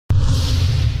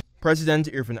President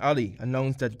Irfaan Ali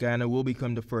announced that Guyana will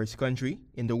become the first country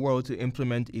in the world to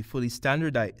implement a fully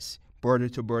standardized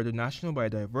border-to-border national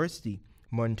biodiversity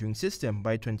monitoring system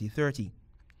by 2030.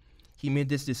 He made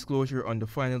this disclosure on the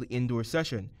final indoor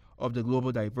session of the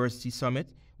Global Biodiversity Summit,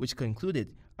 which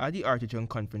concluded at the Arthur Chung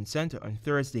Conference Center on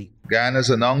Thursday. Guyana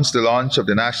has announced the launch of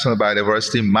the National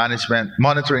Biodiversity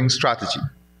Monitoring Strategy.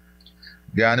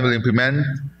 Guyana will implement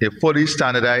a fully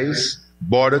standardized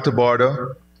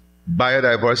border-to-border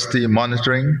biodiversity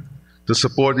monitoring to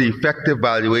support the effective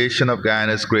valuation of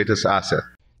Guyana's greatest asset.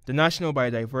 The National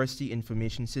Biodiversity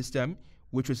Information System,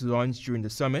 which was launched during the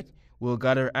summit, will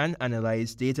gather and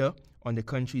analyze data on the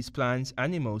country's plants,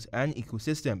 animals, and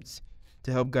ecosystems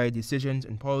to help guide decisions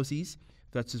and policies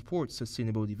that support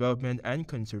sustainable development and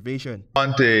conservation. We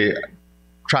want a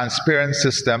transparent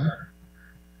system,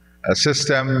 a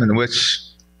system in which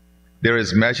there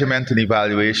is measurement and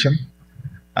evaluation,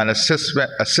 and a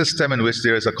system in which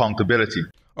there is accountability.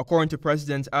 According to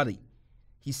President Ali,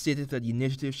 he stated that the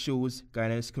initiative shows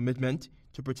Guyana's commitment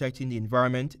to protecting the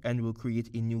environment and will create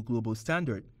a new global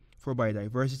standard for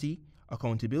biodiversity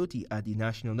accountability at the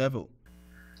national level.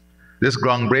 This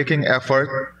groundbreaking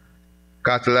effort,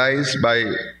 catalyzed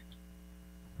by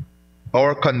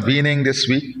our convening this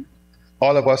week,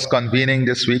 all of us convening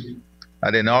this week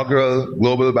at the inaugural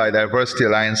Global Biodiversity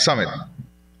Alliance Summit,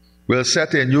 will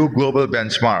set a new global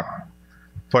benchmark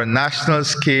for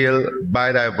national-scale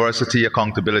biodiversity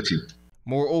accountability.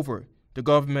 Moreover, the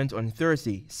government on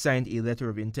Thursday signed a letter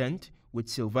of intent with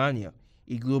Sylvania,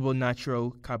 a global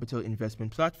natural capital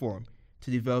investment platform,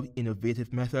 to develop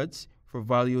innovative methods for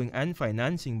valuing and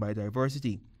financing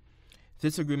biodiversity.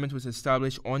 This agreement was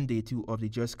established on day 2 of the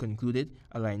just concluded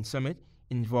Alliance Summit,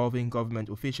 involving government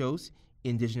officials,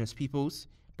 indigenous peoples,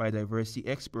 biodiversity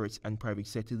experts, and private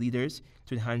sector leaders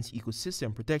to enhance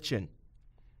ecosystem protection.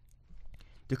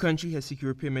 The country has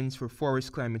secured payments for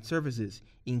forest climate services,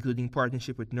 including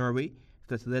partnership with Norway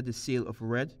that led the sale of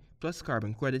red plus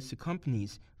carbon credits to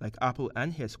companies like Apple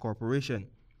and Hess Corporation.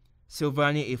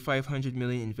 Sylvania, a $500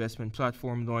 million investment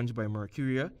platform launched by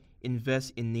Mercuria,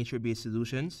 invests in nature-based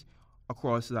solutions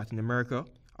across Latin America,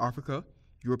 Africa,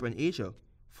 Europe, and Asia,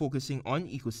 focusing on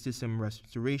ecosystem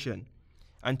restoration.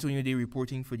 Antonio Day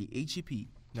reporting for the HGP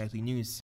Nightly News.